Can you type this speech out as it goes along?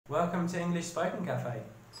Welcome to English Spoken Cafe.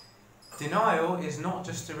 Denial is not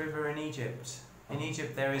just a river in Egypt. In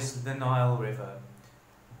Egypt there is the Nile River.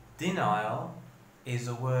 Denial is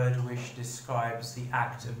a word which describes the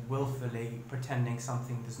act of willfully pretending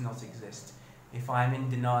something does not exist. If I am in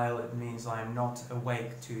denial, it means I am not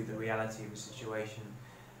awake to the reality of a situation.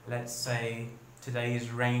 Let's say today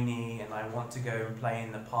is rainy and I want to go and play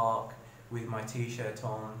in the park with my t-shirt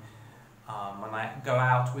on. When I go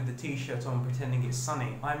out with the t-shirt on pretending it's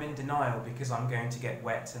sunny, I'm in denial because I'm going to get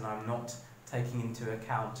wet and I'm not taking into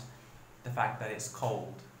account the fact that it's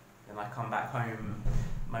cold. Then I come back home,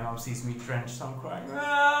 my mum sees me drenched, so I'm crying,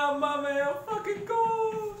 mummy, I'm fucking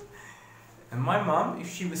cold. And my mum, if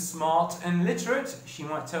she was smart and literate, she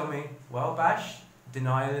might tell me, well Bash,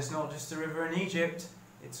 denial is not just a river in Egypt,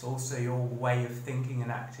 it's also your way of thinking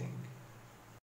and acting.